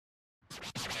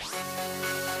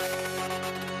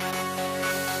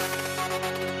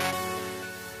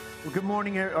Well, good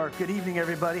morning or good evening,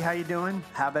 everybody. How you doing?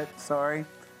 Sorry.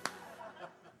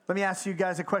 Let me ask you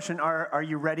guys a question. Are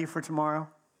you ready for tomorrow?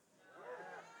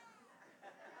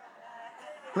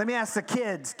 Let me ask the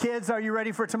kids. Kids, are you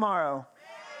ready for tomorrow?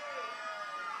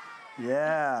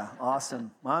 Yeah,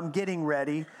 awesome. I'm getting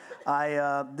ready.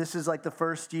 This is like the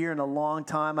first year in a long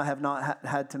time I have not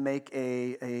had to make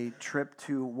a trip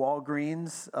to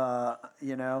Walgreens,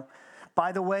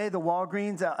 By the way, the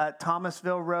Walgreens at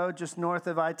Thomasville Road, just north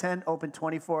of I-10, open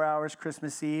 24 hours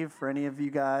Christmas Eve for any of you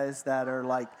guys that are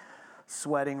like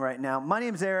sweating right now. My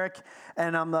name's Eric,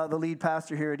 and I'm the lead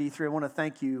pastor here at E3. I want to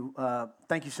thank you.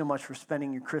 Thank you so much for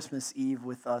spending your Christmas Eve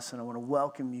with us, and I want to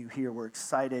welcome you here. We're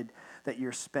excited that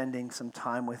you're spending some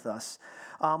time with us.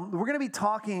 We're going to be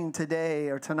talking today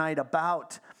or tonight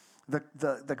about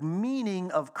the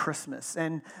meaning of Christmas,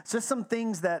 and just some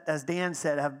things that, as Dan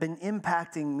said, have been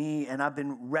impacting me, and I've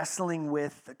been wrestling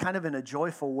with kind of in a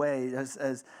joyful way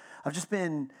as I've just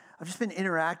been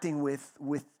interacting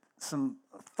with some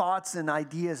thoughts and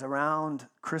ideas around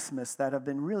Christmas that have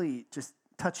been really just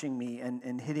touching me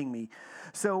and hitting me.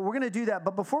 So we're going to do that.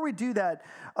 But before we do that,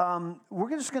 we're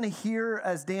just going to hear,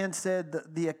 as Dan said,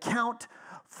 the account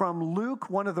from Luke,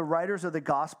 one of the writers of the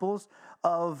Gospels,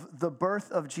 of the birth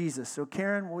of Jesus. So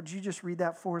Karen, would you just read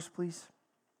that for us, please?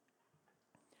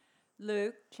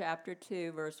 Luke chapter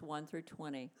 2, verse 1 through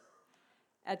 20.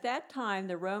 At that time,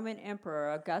 the Roman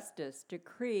Emperor Augustus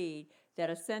decreed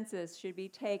that a census should be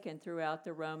taken throughout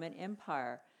the Roman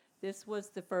Empire. This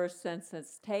was the first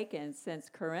census taken since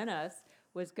Quirinius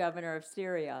was governor of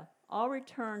Syria. All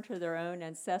returned to their own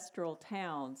ancestral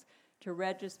towns to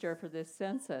register for this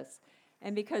census.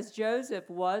 And because Joseph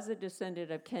was a descendant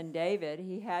of King David,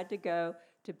 he had to go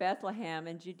to Bethlehem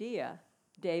in Judea,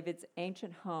 David's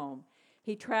ancient home.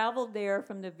 He traveled there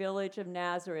from the village of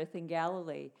Nazareth in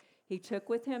Galilee. He took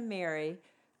with him Mary,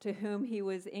 to whom he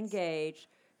was engaged,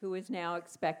 who was now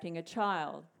expecting a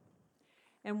child.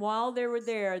 And while they were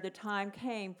there, the time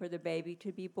came for the baby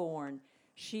to be born.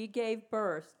 She gave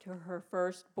birth to her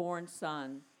firstborn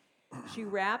son. She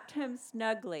wrapped him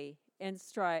snugly in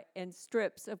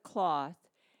strips of cloth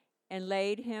and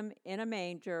laid him in a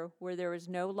manger where there was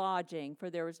no lodging,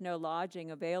 for there was no lodging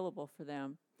available for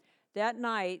them. That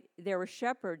night, there were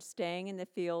shepherds staying in the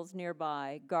fields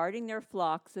nearby, guarding their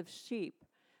flocks of sheep.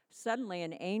 Suddenly,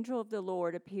 an angel of the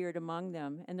Lord appeared among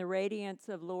them, and the radiance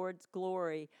of Lord's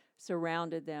glory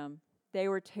surrounded them. They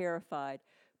were terrified,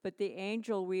 but the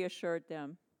angel reassured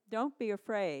them. "Don't be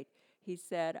afraid," he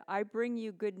said. "I bring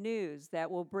you good news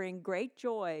that will bring great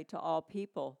joy to all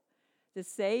people. The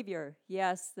Savior,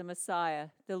 yes, the Messiah,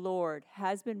 the Lord,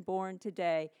 has been born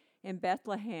today in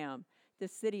Bethlehem, the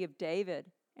city of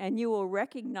David, and you will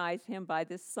recognize him by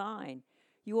this sign.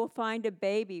 You will find a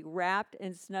baby wrapped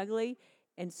in snugly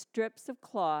in strips of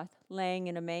cloth, laying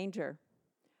in a manger."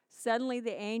 Suddenly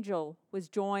the angel was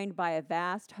joined by a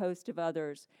vast host of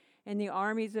others, and the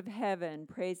armies of heaven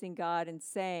praising God and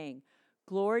saying,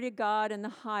 "Glory to God in the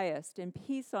highest, and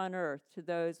peace on earth to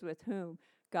those with whom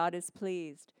God is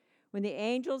pleased." When the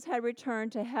angels had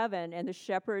returned to heaven, and the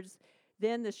shepherds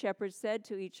said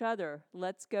to each other,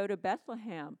 "Let's go to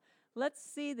Bethlehem. Let's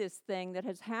see this thing that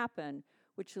has happened,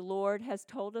 which the Lord has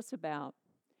told us about."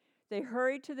 They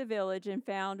hurried to the village and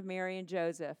found Mary and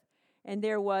Joseph, and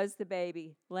there was the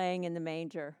baby laying in the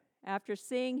manger. After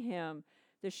seeing him,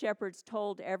 the shepherds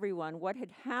told everyone what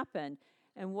had happened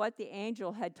and what the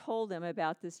angel had told them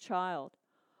about this child.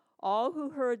 All who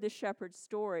heard the shepherd's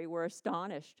story were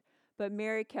astonished, but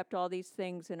Mary kept all these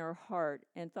things in her heart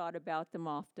and thought about them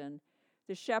often.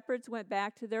 The shepherds went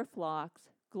back to their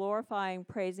flocks, glorifying,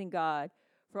 praising God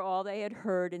for all they had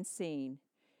heard and seen.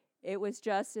 It was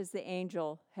just as the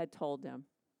angel had told them.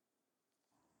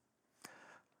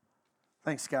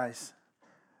 Thanks, guys.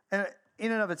 And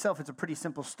in and of itself, it's a pretty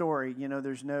simple story.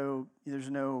 There's no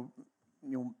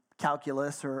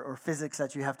calculus or physics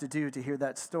that you have to do to hear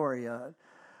that story. A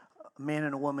man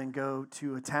and a woman go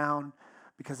to a town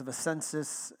because of a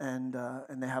census, and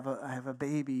they have a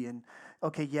baby. And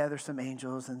okay, yeah, there's some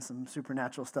angels and some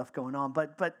supernatural stuff going on,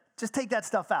 but just take that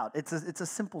stuff out. It's a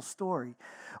simple story,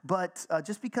 but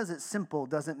just because it's simple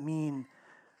doesn't mean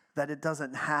that it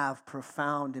doesn't have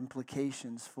profound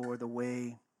implications for the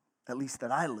way, at least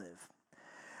that I live.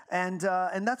 And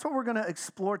that's what we're going to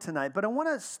explore tonight. But I want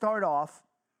to start off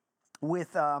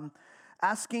with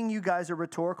asking you guys a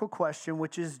rhetorical question,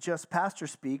 which is just pastor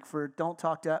speak for don't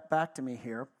talk back to me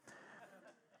here.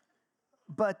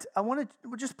 But I want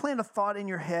to just plant a thought in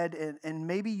your head, and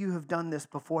maybe you have done this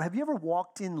before. Have you ever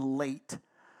walked in late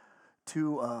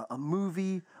to a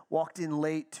movie, walked in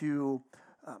late to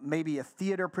maybe a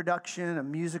theater production, a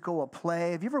musical, a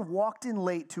play? Have you ever walked in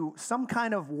late to some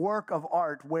kind of work of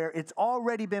art where it's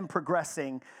already been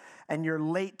progressing and you're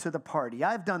late to the party?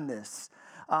 I've done this.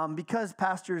 Because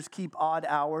pastors keep odd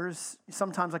hours,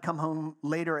 sometimes I come home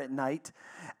later at night,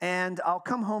 and I'll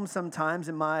come home sometimes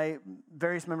and my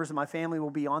various members of my family will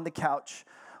be on the couch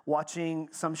watching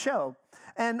some show.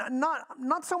 And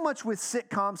not so much with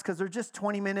sitcoms because they're just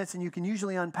 20 minutes and you can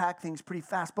usually unpack things pretty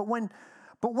fast. But when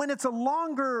it's a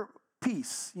longer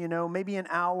piece, maybe an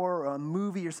hour or a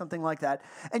movie or something like that,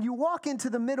 and you walk into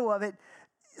the middle of it,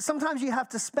 sometimes you have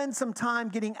to spend some time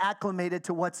getting acclimated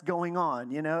to what's going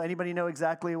on. Anybody know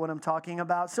exactly what I'm talking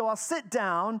about? So I'll sit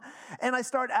down and I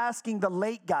start asking the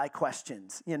late guy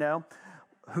questions,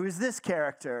 Who's this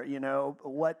character?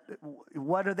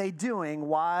 What are they doing?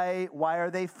 Why are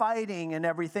they fighting and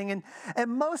everything?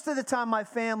 And most of the time my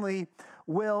family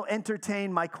will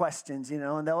entertain my questions,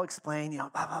 and they'll explain, blah,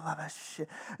 blah, blah, blah, shit.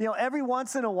 Every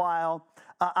once in a while,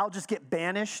 I'll just get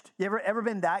banished. You ever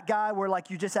been that guy where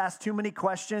you just ask too many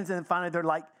questions and then finally they're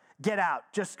like, get out,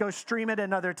 just go stream it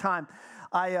another time.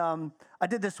 I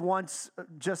did this once.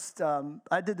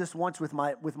 I did this once with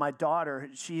my daughter.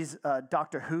 She's a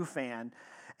Doctor Who fan,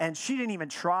 and she didn't even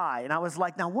try. And I was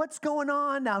like, now what's going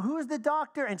on? Now who's the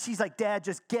doctor? And she's like, Dad,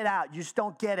 just get out. You just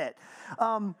don't get it.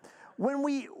 When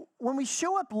we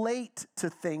show up late to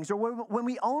things, or when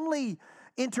we only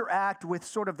interact with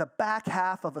sort of the back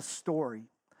half of a story,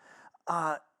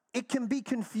 it can be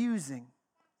confusing.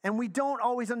 And we don't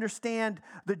always understand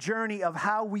the journey of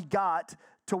how we got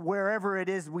to wherever it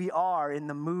is we are in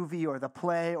the movie or the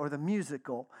play or the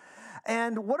musical.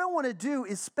 And what I want to do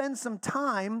is spend some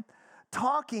time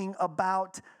talking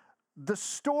about the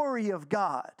story of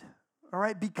God, all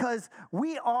right? Because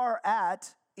we are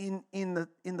in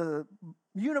the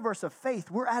universe of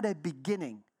faith, we're at a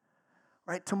beginning,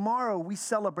 right? Tomorrow we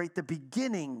celebrate the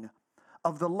beginning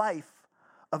of the life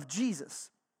of Jesus.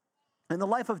 And the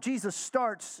life of Jesus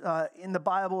starts in the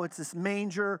Bible. It's this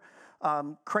manger.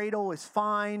 Cradle is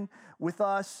fine with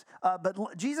us.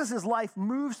 But Jesus' life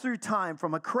moves through time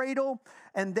from a cradle.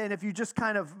 And then if you just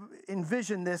kind of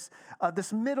envision this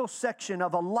middle section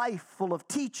of a life full of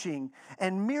teaching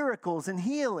and miracles and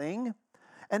healing.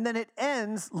 And then it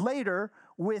ends later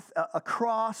with a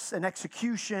cross, an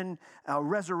execution, a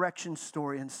resurrection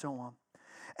story, and so on.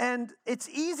 And it's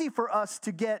easy for us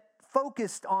to get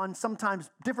focused on sometimes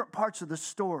different parts of the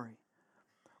story.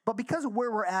 But because of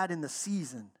where we're at in the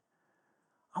season,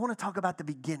 I want to talk about the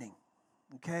beginning,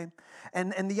 okay?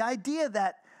 And the idea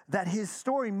that his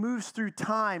story moves through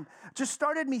time just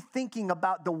started me thinking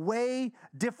about the way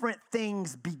different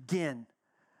things begin.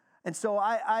 And so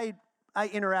I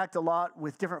interact a lot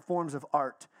with different forms of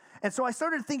art. And so I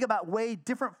started to think about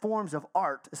different forms of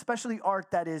art, especially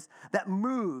art that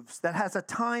moves, that has a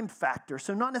time factor.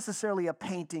 So not necessarily a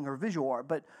painting or visual art,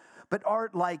 but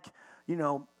art like,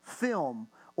 film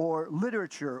or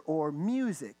literature or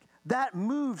music that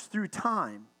moves through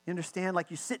time. You understand? Like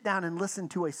you sit down and listen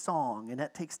to a song, and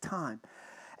that takes time.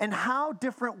 And how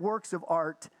different works of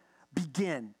art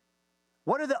begin.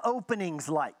 What are the openings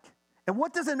like? And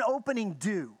what does an opening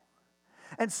do?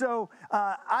 And so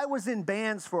I was in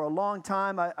bands for a long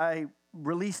time. I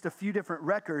released a few different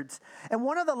records. And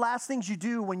one of the last things you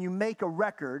do when you make a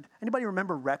record, anybody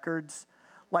remember records?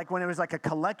 Like when it was like a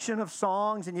collection of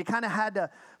songs and you kind of had to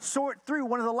sort through.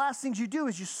 One of the last things you do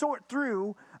is you sort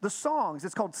through the songs.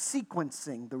 It's called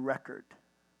sequencing the record.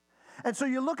 And so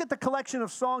you look at the collection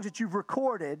of songs that you've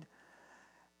recorded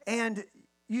and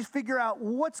you figure out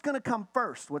what's going to come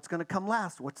first, what's going to come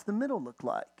last, what's the middle look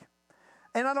like.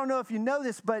 And I don't know if you know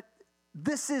this, but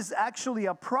this is actually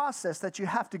a process that you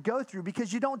have to go through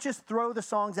because you don't just throw the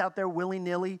songs out there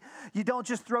willy-nilly. You don't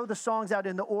just throw the songs out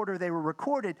in the order they were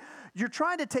recorded. You're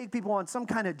trying to take people on some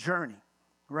kind of journey,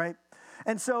 right?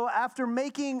 And so after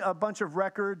making a bunch of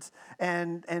records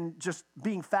and just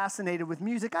being fascinated with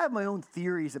music, I have my own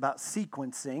theories about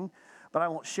sequencing, but I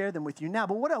won't share them with you now.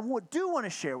 But what I do want to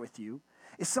share with you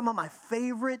is some of my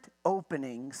favorite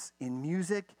openings in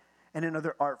music and in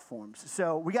other art forms.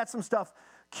 So we got some stuff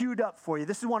queued up for you.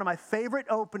 This is one of my favorite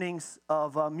openings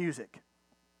of music.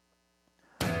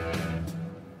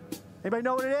 Anybody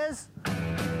know what it is?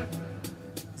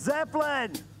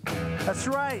 Zeppelin. That's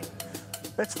right.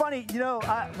 It's funny,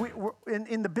 we're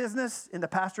in the business, in the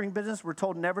pastoring business, we're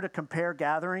told never to compare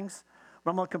gatherings.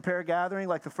 But I'm going to compare a gathering,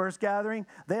 like the first gathering.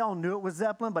 They all knew it was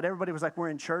Zeppelin, but everybody was like, we're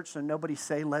in church, so nobody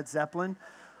say Led Zeppelin.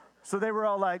 So they were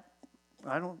all like,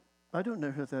 I don't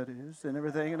know who that is and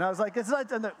everything. And I was like, it's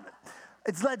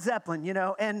Led Zeppelin,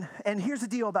 And here's the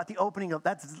deal about the opening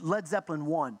that's Led Zeppelin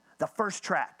 1, the first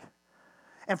track.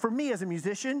 And for me as a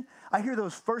musician, I hear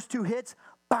those first two hits,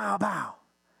 bow, bow.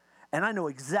 And I know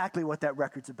exactly what that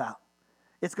record's about.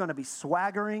 It's going to be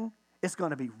swaggering. It's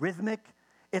going to be rhythmic.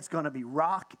 It's going to be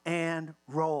rock and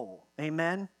roll.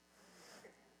 Amen?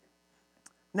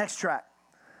 Next track.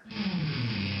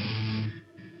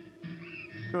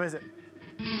 Who is it?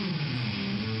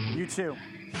 U2.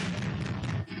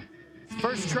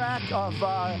 First track of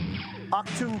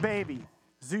Achtung Baby,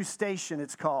 Zoo Station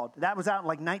it's called. That was out in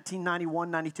like 1991,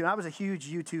 92. I was a huge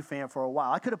U2 fan for a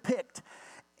while. I could have picked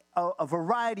a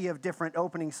variety of different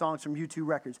opening songs from U2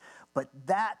 records, but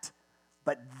that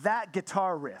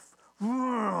guitar riff,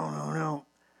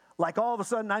 like all of a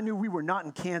sudden I knew we were not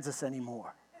in Kansas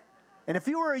anymore. And if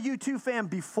you were a U2 fan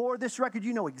before this record,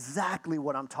 you know exactly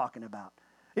what I'm talking about.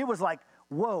 It was like,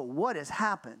 whoa, what has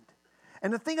happened?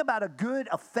 And the thing about a good,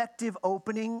 effective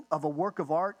opening of a work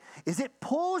of art is it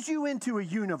pulls you into a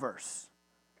universe.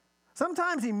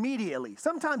 Sometimes immediately.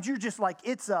 Sometimes you're just like,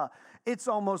 it's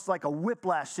almost like a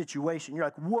whiplash situation. You're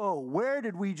like, whoa, where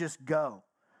did we just go?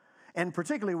 And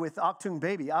particularly with Achtung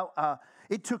Baby,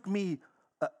 it took me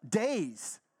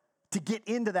days to get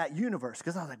into that universe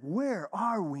because I was like, where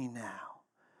are we now?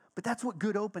 But that's what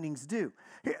good openings do.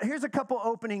 Here's a couple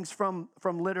openings from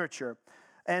literature.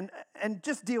 And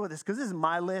just deal with this, because this is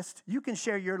my list. You can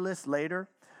share your list later.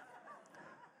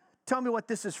 Tell me what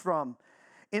this is from.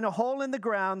 In a hole in the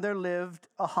ground, there lived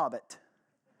a hobbit.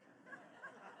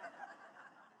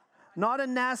 Not a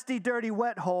nasty, dirty,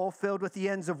 wet hole filled with the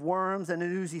ends of worms and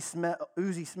an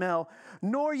oozy smell,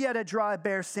 nor yet a dry,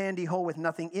 bare, sandy hole with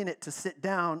nothing in it to sit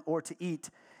down or to eat.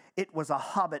 It was a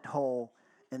hobbit hole,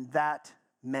 and that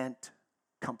meant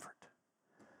comfort.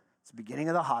 It's the beginning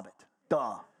of The Hobbit.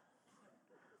 Duh.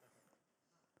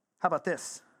 How about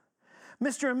this?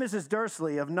 Mr. and Mrs.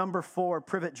 Dursley of number 4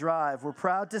 Privet Drive were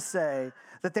proud to say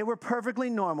that they were perfectly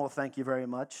normal, thank you very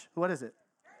much. What is it?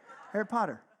 Harry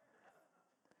Potter.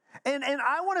 And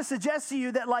I want to suggest to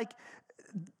you that, like,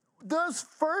 those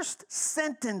first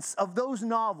sentence of those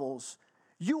novels,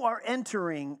 you are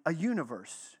entering a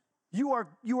universe. You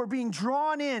are being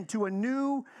drawn into a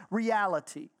new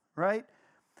reality, right?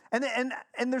 And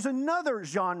there's another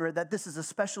genre that this is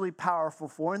especially powerful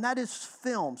for, and that is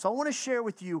film. So I want to share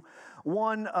with you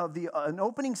an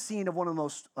opening scene of one of the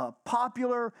most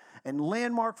popular and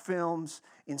landmark films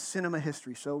in cinema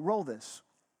history. So roll this.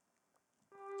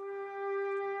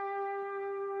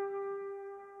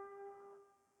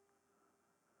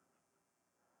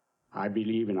 I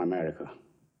believe in America.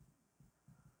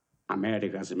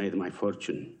 America has made my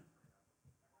fortune,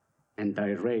 and I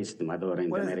raised my daughter in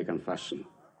the American fashion.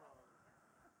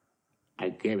 I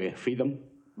gave her freedom,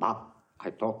 but I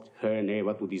taught her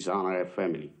never to dishonor her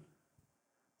family.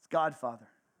 It's Godfather.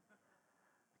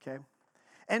 Okay?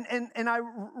 And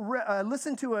I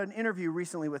listened to an interview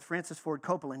recently with Francis Ford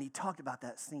Coppola, and he talked about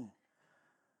that scene.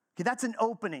 Okay, that's an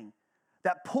opening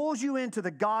that pulls you into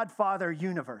the Godfather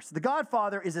universe. The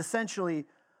Godfather is essentially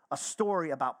a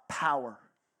story about power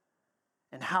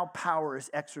and how power is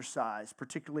exercised,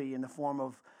 particularly in the form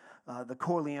of the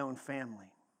Corleone family.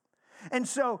 And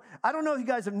so, I don't know if you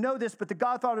guys know this, but The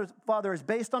Godfather is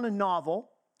based on a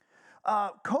novel.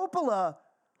 Coppola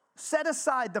set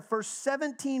aside the first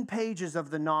 17 pages of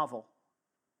the novel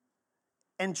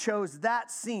and chose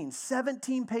that scene,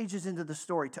 17 pages into the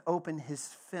story, to open his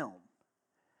film.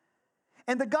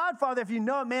 And The Godfather, if you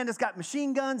know it, man, it's got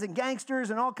machine guns and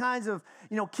gangsters and all kinds of,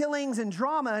 killings and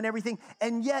drama and everything.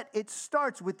 And yet it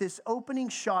starts with this opening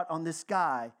shot on this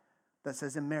guy that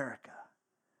says America.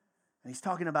 And he's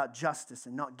talking about justice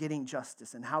and not getting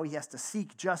justice and how he has to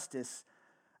seek justice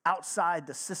outside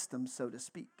the system, so to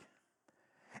speak.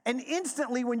 And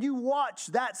instantly, when you watch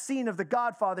that scene of The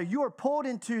Godfather, you are pulled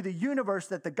into the universe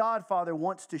that The Godfather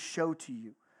wants to show to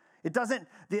you. It doesn't,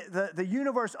 the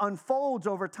universe unfolds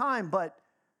over time, but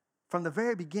from the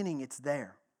very beginning, it's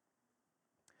there.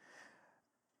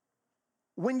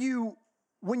 When you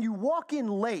walk in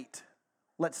late,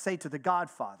 let's say to The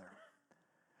Godfather,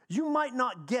 you might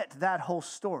not get that whole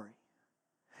story.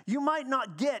 You might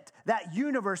not get that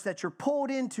universe that you're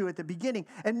pulled into at the beginning.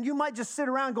 And you might just sit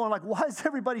around going like, why is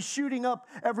everybody shooting up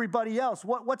everybody else?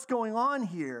 What's going on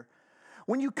here?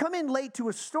 When you come in late to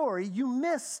a story, you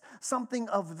miss something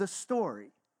of the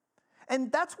story.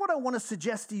 And that's what I want to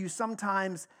suggest to you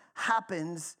sometimes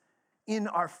happens in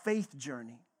our faith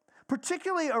journey,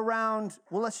 particularly around,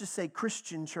 well, let's just say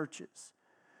Christian churches.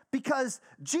 Because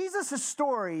Jesus'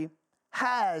 story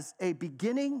has a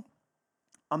beginning,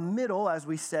 a middle, as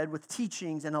we said, with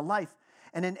teachings, and a life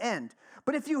and an end.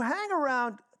 But if you hang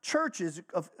around churches,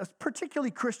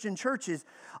 particularly Christian churches,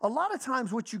 a lot of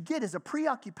times what you get is a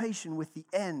preoccupation with the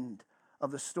end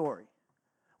of the story,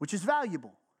 which is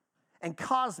valuable and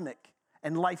cosmic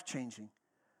and life-changing.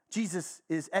 Jesus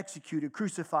is executed,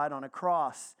 crucified on a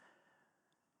cross,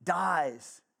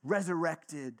 dies,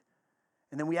 resurrected.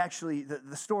 And then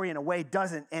the story in a way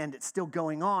doesn't end. It's still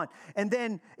going on. And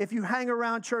then if you hang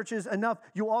around churches enough,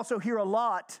 you'll also hear a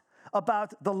lot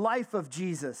about the life of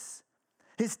Jesus,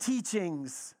 his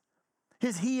teachings,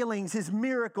 his healings, his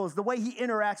miracles, the way he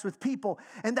interacts with people.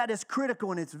 And that is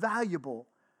critical and it's valuable.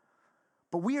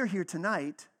 But we are here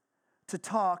tonight to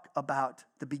talk about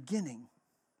the beginning.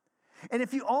 And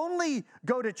if you only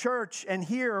go to church and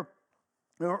hear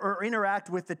or interact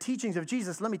with the teachings of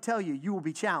Jesus, let me tell you, you will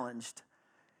be challenged.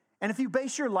 And if you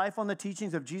base your life on the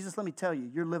teachings of Jesus, let me tell you,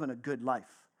 you're living a good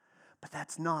life. But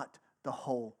that's not the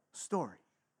whole story.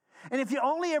 And if you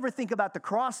only ever think about the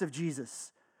cross of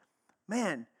Jesus,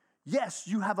 man, yes,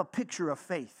 you have a picture of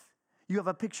faith. You have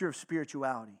a picture of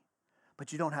spirituality,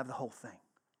 but you don't have the whole thing.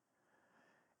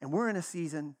 And we're in a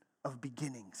season of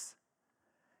beginnings.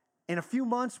 In a few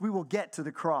months, we will get to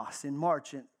the cross in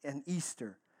March and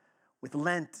Easter with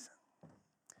Lent.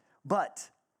 But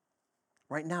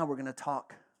right now, we're going to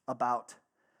talk about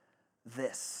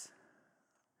this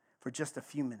for just a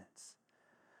few minutes.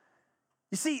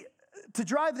 You see, to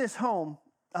drive this home,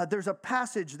 there's a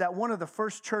passage that one of the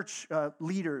first church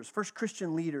leaders, first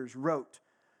Christian leaders wrote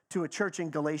to a church in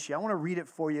Galatia. I want to read it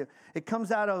for you. It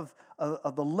comes out of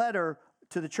the letter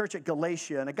to the church at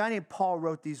Galatia, and a guy named Paul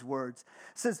wrote these words.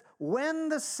 It says, "When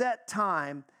the set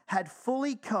time had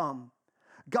fully come,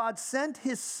 God sent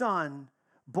his son,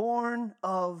 born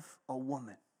of a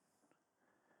woman."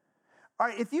 All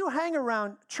right, if you hang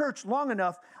around church long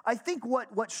enough, I think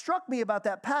what struck me about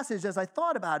that passage as I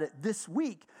thought about it this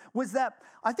week was that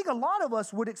I think a lot of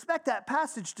us would expect that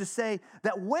passage to say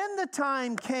that when the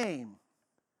time came,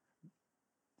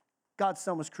 God's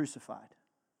son was crucified.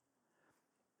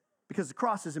 Because the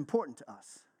cross is important to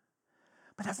us.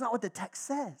 But that's not what the text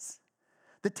says.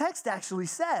 The text actually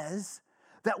says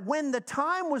that when the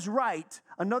time was right,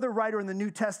 another writer in the New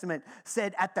Testament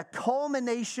said, at the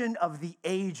culmination of the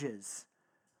ages.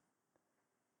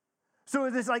 So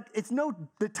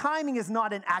the timing is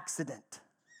not an accident.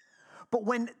 But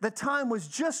when the time was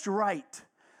just right,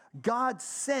 God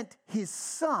sent his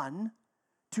son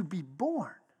to be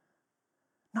born.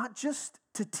 Not just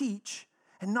to teach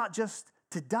and not just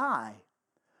to die,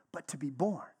 but to be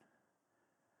born.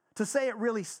 To say it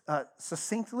really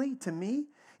succinctly to me,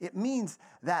 it means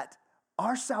that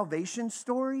our salvation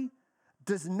story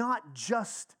does not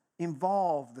just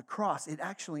involve the cross, it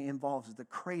actually involves the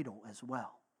cradle as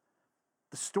well.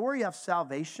 The story of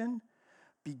salvation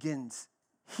begins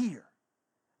here,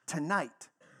 tonight,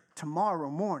 tomorrow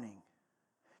morning,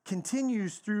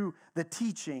 continues through the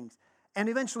teachings, and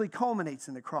eventually culminates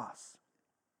in the cross.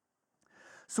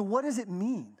 So what does it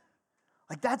mean?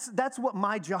 That's what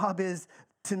my job is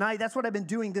tonight. That's what I've been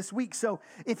doing this week. So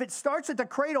if it starts at the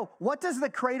cradle, what does the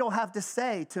cradle have to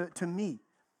say to me?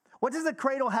 What does the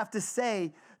cradle have to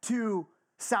say to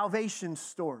salvation's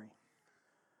story?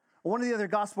 One of the other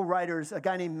gospel writers, a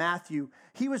guy named Matthew,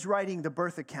 he was writing the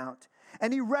birth account.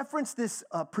 And he referenced this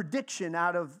prediction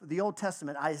out of the Old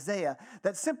Testament, Isaiah,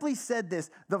 that simply said this: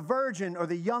 the virgin or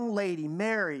the young lady,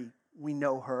 Mary, we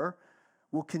know her,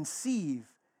 will conceive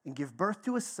and give birth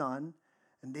to a son,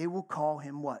 and they will call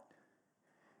him what?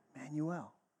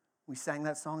 Emmanuel. We sang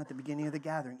that song at the beginning of the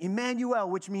gathering. Emmanuel,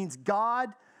 which means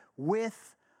God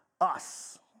with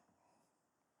us.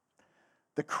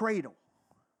 The cradle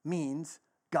means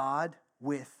God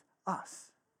with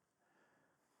us.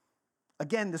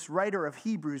 Again, this writer of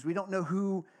Hebrews, we don't know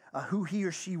who he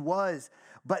or she was,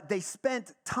 but they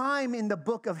spent time in the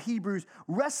book of Hebrews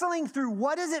wrestling through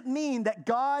what does it mean that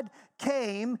God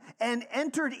came and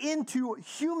entered into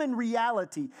human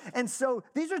reality. And so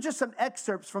these are just some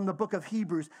excerpts from the book of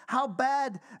Hebrews, how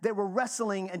bad they were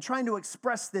wrestling and trying to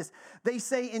express this. They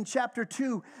say in chapter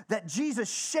 2 that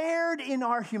Jesus shared in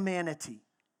our humanity.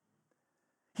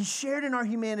 He shared in our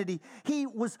humanity. He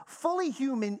was fully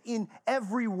human in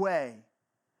every way.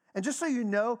 And just so you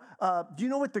know, do you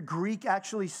know what the Greek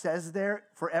actually says there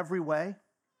for every way?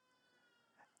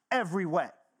 Every way.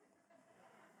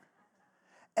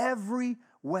 Every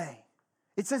way.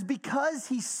 It says because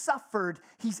he suffered,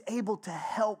 he's able to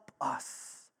help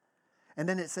us. And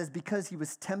then it says because he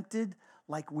was tempted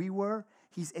like we were,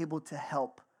 he's able to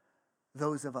help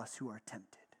those of us who are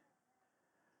tempted.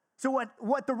 So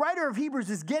what the writer of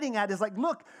Hebrews is getting at is like,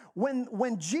 look, when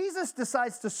God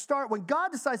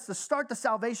decides to start the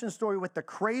salvation story with the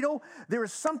cradle, there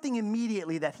is something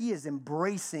immediately that he is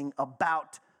embracing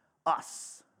about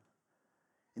us.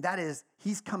 And that is,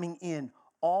 he's coming in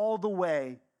all the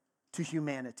way to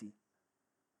humanity.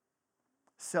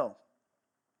 So,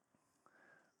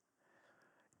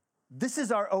 this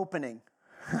is our opening.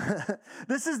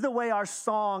 This is the way our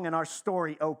song and our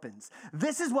story opens.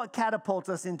 This is what catapults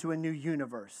us into a new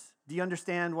universe. Do you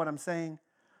understand what I'm saying?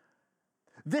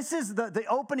 This is the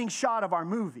opening shot of our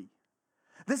movie.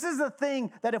 This is the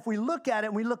thing that if we look at it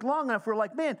and we look long enough, we're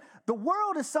like, man, the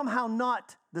world is somehow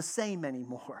not the same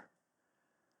anymore.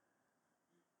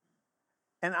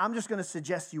 And I'm just going to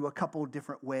suggest to you a couple of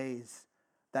different ways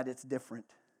that it's different.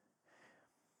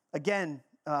 Again,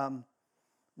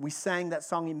 we sang that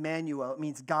song, Emmanuel. It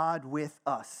means God with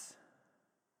us.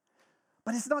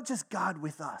 But it's not just God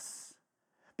with us.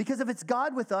 Because if it's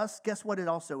God with us, guess what it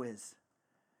also is?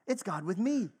 It's God with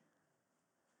me.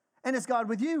 And it's God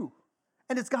with you.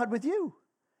 And it's God with you.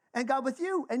 And God with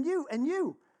you and you and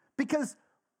you. Because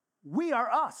we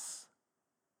are us.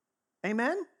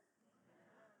 Amen?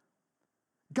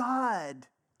 God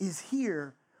is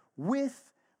here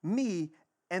with me.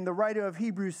 And the writer of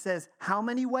Hebrews says, how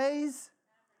many ways?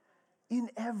 In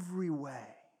every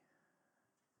way.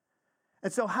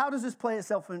 And so how does this play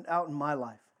itself out in my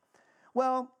life?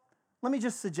 Well, let me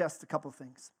just suggest a couple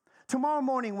things. Tomorrow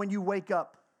morning when you wake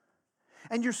up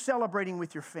and you're celebrating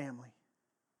with your family,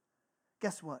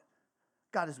 guess what?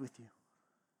 God is with you.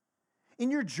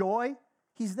 In your joy,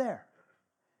 He's there.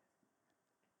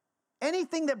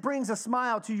 Anything that brings a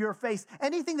smile to your face,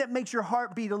 anything that makes your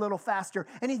heart beat a little faster,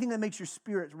 anything that makes your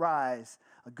spirit rise,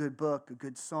 a good book, a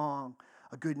good song,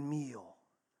 a good meal,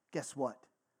 guess what?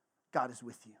 God is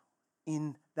with you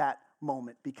in that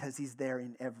moment because He's there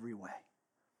in every way.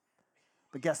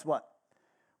 But guess what?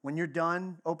 When you're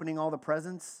done opening all the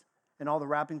presents and all the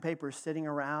wrapping paper is sitting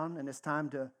around and it's time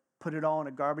to put it all in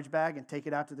a garbage bag and take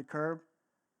it out to the curb,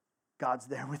 God's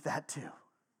there with that too.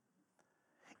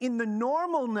 In the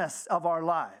normalness of our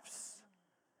lives,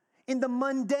 in the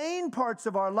mundane parts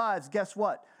of our lives, guess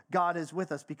what? God is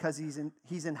with us because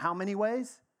He's in how many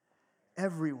ways?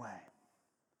 Every way.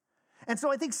 And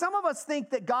so I think some of us think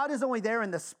that God is only there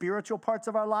in the spiritual parts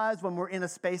of our lives when we're in a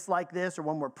space like this or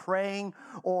when we're praying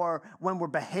or when we're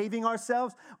behaving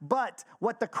ourselves. But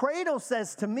what the cradle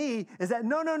says to me is that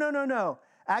no.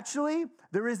 Actually,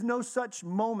 there is no such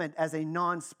moment as a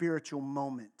non-spiritual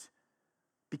moment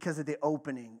because of the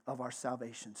opening of our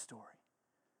salvation story.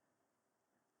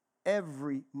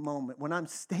 Every moment, when I'm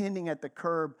standing at the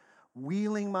curb,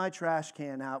 wheeling my trash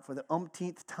can out for the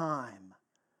umpteenth time,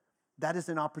 that is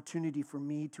an opportunity for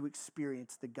me to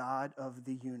experience the God of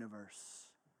the universe.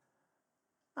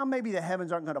 Now, maybe the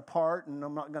heavens aren't going to part and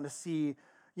I'm not going to see,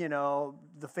 the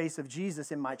face of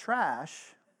Jesus in my trash.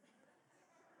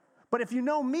 But if you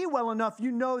know me well enough,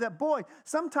 you know that, boy,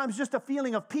 sometimes just a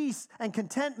feeling of peace and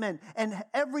contentment and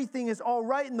everything is all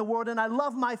right in the world and I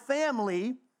love my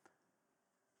family,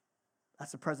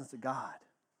 that's the presence of God.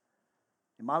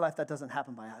 In my life, that doesn't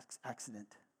happen by accident.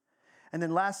 And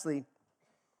then lastly,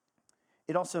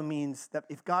 it also means that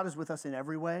if God is with us in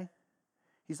every way,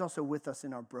 He's also with us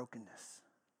in our brokenness.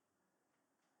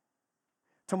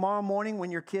 Tomorrow morning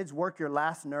when your kids work your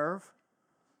last nerve,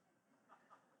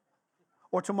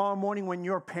 or tomorrow morning when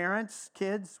your parents'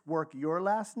 kids work your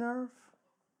last nerve,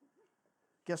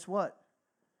 guess what?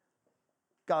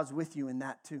 God's with you in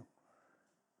that too.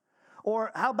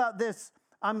 Or how about this?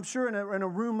 I'm sure in a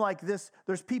room like this,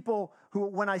 there's people who,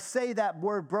 when I say that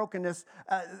word brokenness,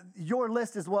 your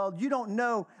list as well, you don't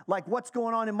know, like what's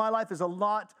going on in my life is a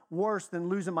lot worse than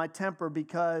losing my temper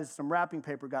because some wrapping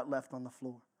paper got left on the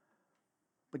floor.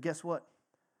 But guess what?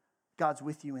 God's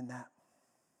with you in that.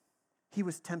 He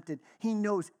was tempted. He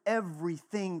knows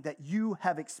everything that you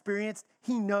have experienced.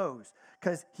 He knows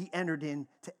because He entered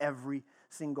into every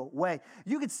single way.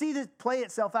 You could see this play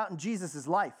itself out in Jesus'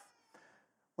 life.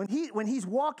 When he's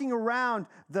walking around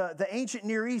the ancient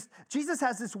Near East, Jesus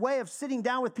has this way of sitting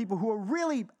down with people who are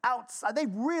really outside.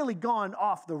 They've really gone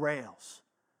off the rails.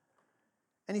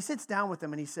 And He sits down with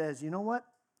them and He says, you know what?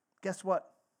 Guess what?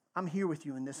 I'm here with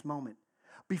you in this moment.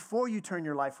 Before you turn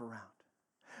your life around.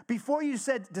 Before you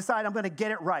decide I'm going to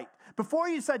get it right. Before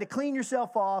you decide to clean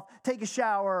yourself off, take a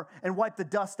shower, and wipe the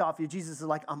dust off you, Jesus is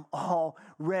like, I'm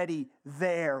already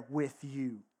there with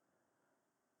you.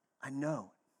 I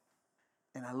know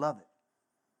it, and I love it,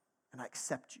 and I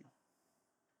accept you.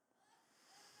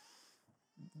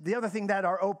 The other thing that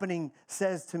our opening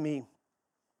says to me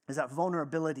is that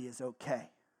vulnerability is okay.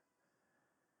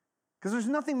 Because there's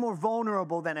nothing more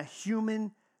vulnerable than a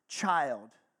human child.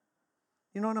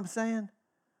 You know what I'm saying?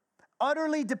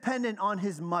 Utterly dependent on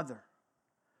his mother.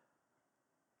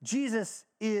 Jesus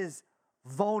is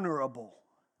vulnerable.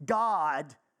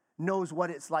 God knows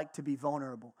what it's like to be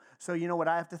vulnerable. So you know what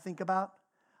I have to think about?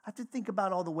 I have to think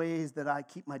about all the ways that I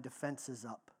keep my defenses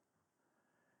up.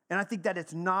 And I think that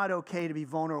it's not okay to be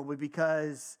vulnerable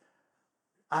because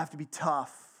I have to be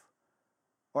tough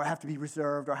or I have to be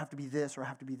reserved, or I have to be this, or I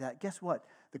have to be that. Guess what?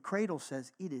 The cradle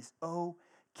says it is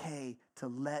okay to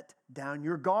let down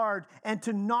your guard and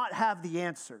to not have the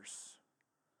answers.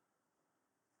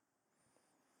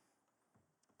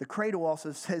 The cradle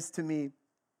also says to me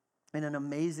in an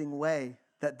amazing way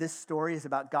that this story is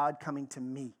about God coming to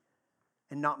me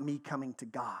and not me coming to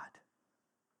God.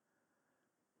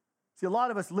 See, a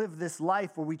lot of us live this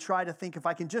life where we try to think if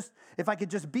I could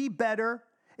just be better,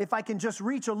 if I can just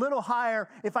reach a little higher,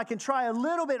 if I can try a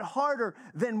little bit harder,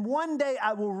 then one day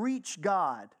I will reach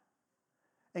God.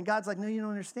 And God's like, no, you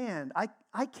don't understand.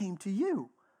 I came to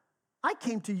you. I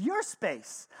came to your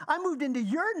space. I moved into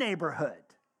your neighborhood.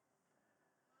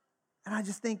 And I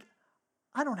just think,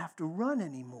 I don't have to run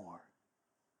anymore.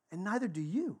 And neither do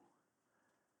you.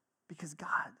 Because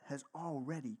God has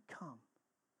already come.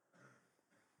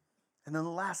 And then the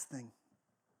last thing,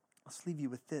 I'll just leave you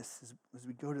with this as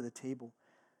we go to the table.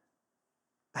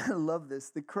 I love this.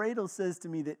 The cradle says to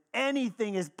me that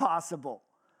anything is possible.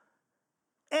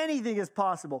 Anything is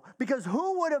possible. Because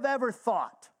who would have ever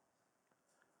thought?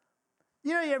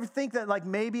 You ever think that like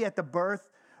maybe at the birth,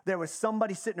 there was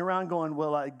somebody sitting around going,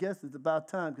 well, I guess it's about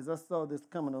time because I saw this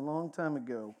coming a long time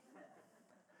ago.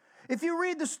 If you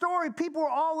read the story, people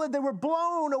they were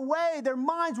blown away. Their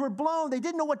minds were blown. They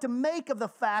didn't know what to make of the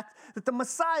fact that the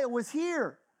Messiah was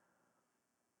here.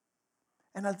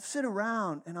 And I sit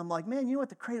around and I'm like, man, you know what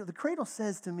the cradle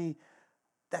says to me?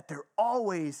 That there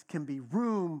always can be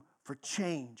room for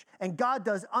change. And God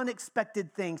does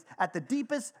unexpected things at the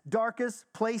deepest, darkest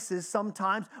places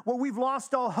sometimes where we've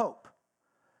lost all hope.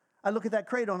 I look at that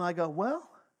cradle and I go, well,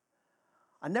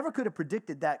 I never could have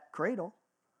predicted that cradle.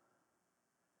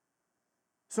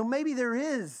 So maybe there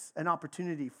is an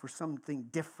opportunity for something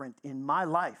different in my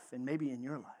life and maybe in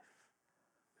your life.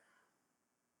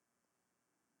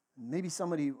 Maybe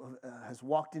somebody has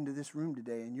walked into this room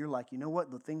today and you're like, you know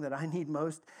what? The thing that I need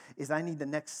most is I need the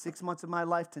next 6 months of my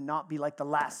life to not be like the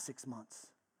last 6 months.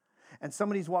 And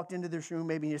somebody's walked into this room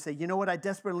maybe and you say, you know what I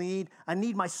desperately need? I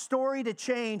need my story to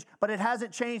change, but it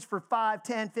hasn't changed for 5,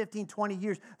 10, 15, 20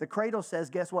 years. The cradle says,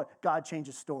 guess what? God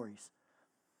changes stories.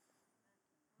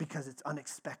 Because it's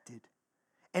unexpected.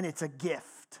 And it's a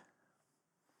gift.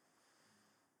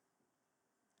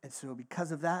 And so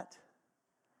because of that,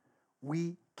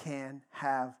 we can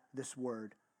have this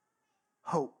word,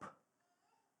 hope.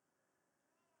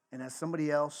 And as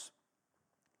somebody else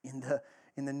in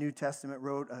the New Testament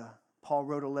Paul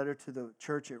wrote a letter to the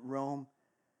church at Rome,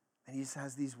 and he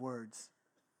has these words.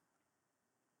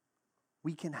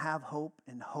 We can have hope,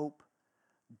 and hope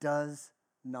does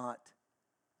not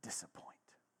disappoint.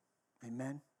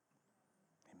 Amen?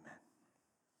 Amen.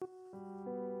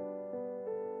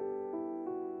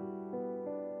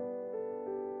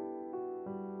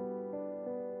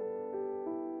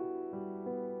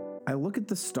 I look at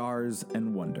the stars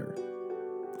and wonder,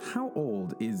 how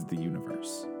old is the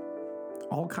universe?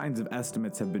 All kinds of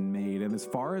estimates have been made, and as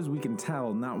far as we can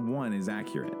tell, not one is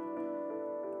accurate.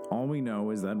 All we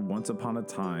know is that once upon a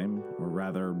time, or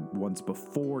rather once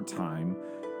before time,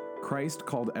 Christ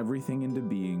called everything into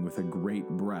being with a great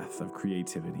breath of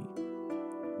creativity.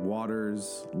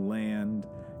 Waters, land,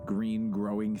 green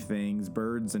growing things,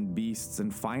 birds and beasts,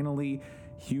 and finally,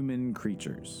 human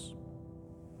creatures.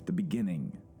 The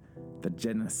beginning, the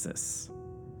Genesis.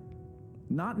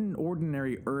 Not in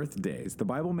ordinary Earth days. The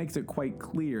Bible makes it quite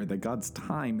clear that God's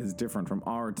time is different from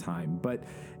our time, but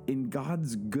in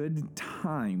God's good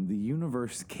time, the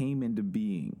universe came into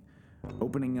being,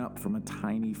 opening up from a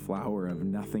tiny flower of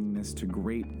nothingness to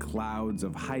great clouds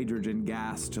of hydrogen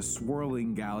gas to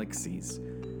swirling galaxies.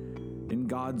 In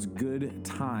God's good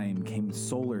time came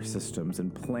solar systems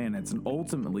and planets, and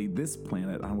ultimately this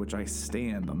planet on which I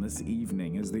stand on this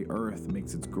evening as the Earth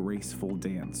makes its graceful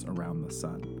dance around the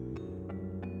sun.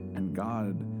 And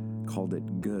God called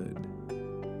it good,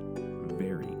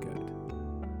 very good.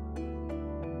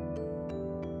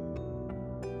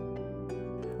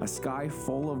 A sky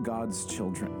full of God's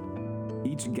children.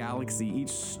 Each galaxy, each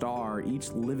star,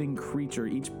 each living creature,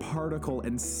 each particle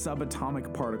and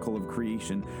subatomic particle of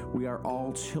creation, we are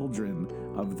all children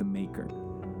of the Maker.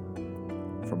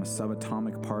 From a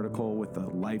subatomic particle with a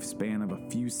lifespan of a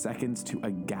few seconds to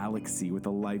a galaxy with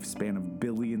a lifespan of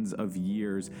billions of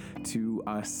years to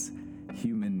us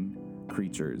human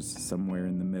creatures somewhere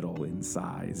in the middle in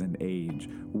size and age.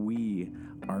 We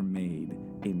are made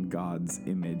in God's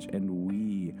image, and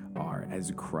we are,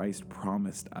 as Christ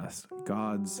promised us,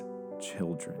 God's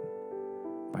children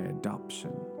by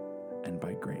adoption and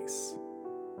by grace.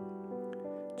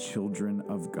 Children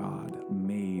of God,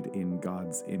 made in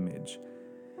God's image.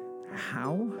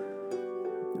 How?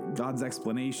 God's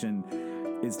explanation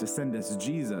is to send us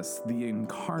Jesus, the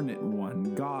incarnate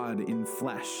one, God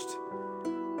enfleshed.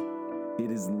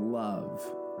 It is love,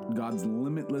 God's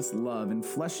limitless love, and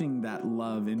fleshing that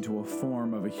love into a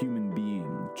form of a human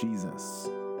being, Jesus,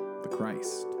 the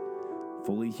Christ,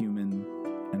 fully human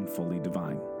and fully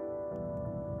divine.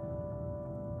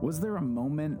 Was there a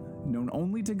moment known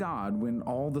only to God when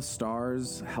all the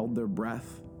stars held their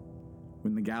breath,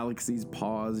 when the galaxies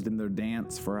paused in their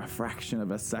dance for a fraction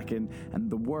of a second, and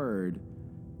the Word,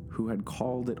 who had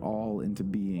called it all into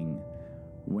being,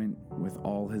 went with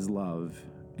all his love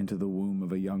into the womb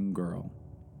of a young girl?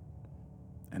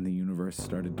 And the universe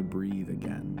started to breathe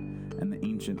again, and the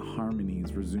ancient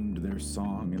harmonies resumed their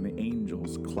song, and the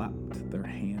angels clapped their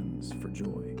hands for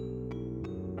joy.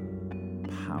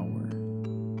 Power,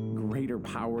 greater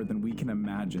power than we can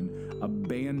imagine,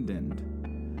 abandoned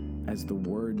as the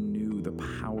Word knew the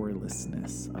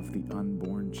powerlessness of the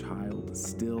unborn child,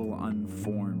 still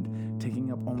unformed,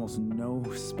 taking up almost no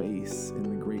space in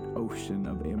the great ocean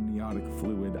of amniotic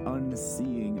fluid,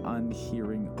 unseeing,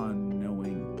 unhearing,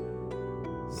 unknowing,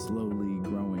 slowly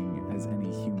growing as any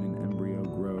human embryo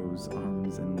grows,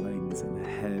 arms and legs and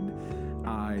head,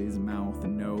 eyes, mouth,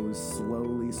 nose,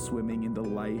 slowly swimming into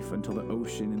life until the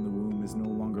ocean in the womb is no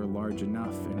longer large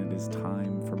enough and it is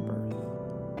time for birth.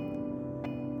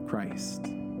 Christ,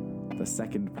 the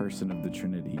second person of the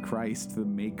Trinity, Christ, the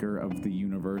maker of the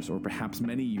universe, or perhaps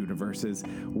many universes,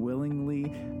 willingly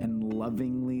and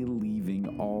lovingly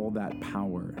leaving all that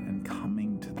power and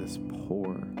coming to this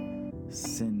poor,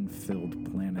 sin-filled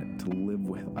planet to live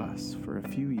with us for a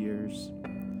few years,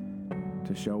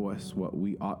 to show us what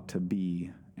we ought to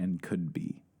be and could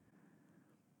be.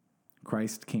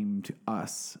 Christ came to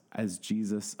us as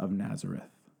Jesus of Nazareth,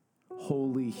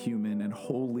 wholly human and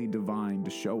wholly divine,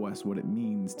 to show us what it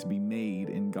means to be made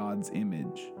in God's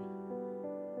image.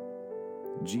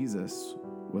 Jesus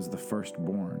was the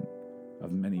firstborn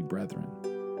of many brethren.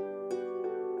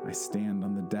 I stand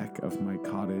on the deck of my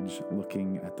cottage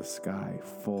looking at the sky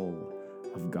full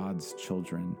of God's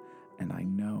children, and I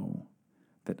know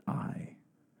that I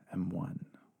am one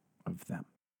of them.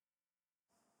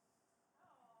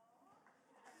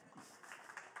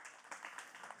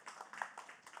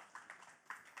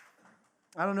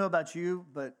 I don't know about you,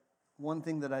 but one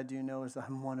thing that I do know is that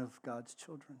I'm one of God's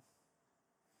children.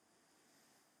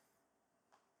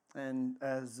 And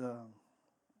as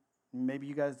maybe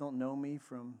you guys don't know me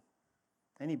from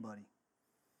anybody,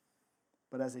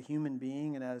 but as a human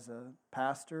being and as a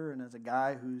pastor and as a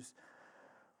guy who's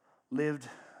lived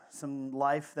some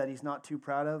life that he's not too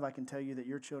proud of, I can tell you that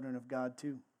you're children of God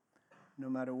too. No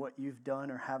matter what you've done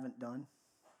or haven't done,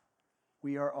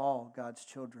 we are all God's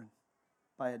children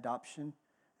by adoption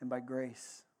and by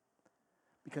grace.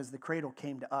 Because the cradle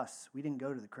came to us. We didn't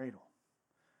go to the cradle.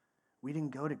 We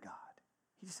didn't go to God.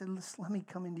 He just said, let me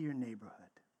come into your neighborhood.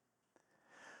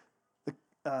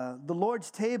 The Lord's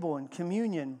table and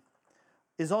communion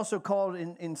is also called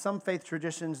in some faith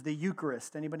traditions the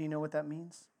Eucharist. Anybody know what that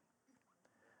means?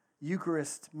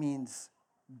 Eucharist means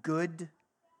good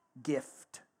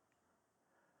gift.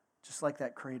 Just like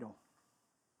that cradle.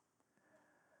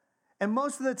 And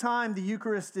most of the time, the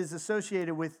Eucharist is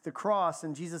associated with the cross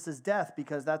and Jesus' death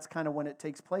because that's kind of when it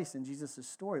takes place in Jesus'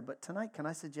 story. But tonight, can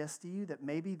I suggest to you that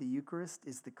maybe the Eucharist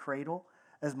is the cradle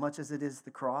as much as it is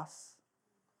the cross?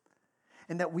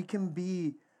 And that we can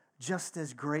be just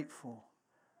as grateful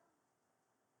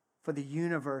for the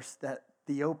universe that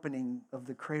the opening of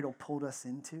the cradle pulled us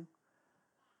into.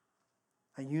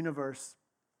 A universe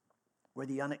where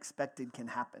the unexpected can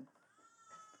happen.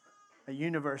 A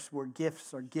universe where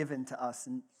gifts are given to us.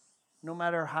 And no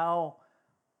matter how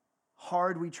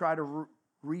hard we try to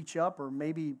reach up or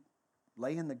maybe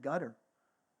lay in the gutter,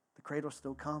 the cradle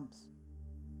still comes.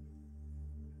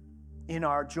 In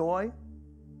our joy,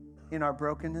 in our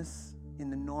brokenness, in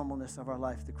the normalness of our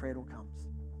life, the cradle comes.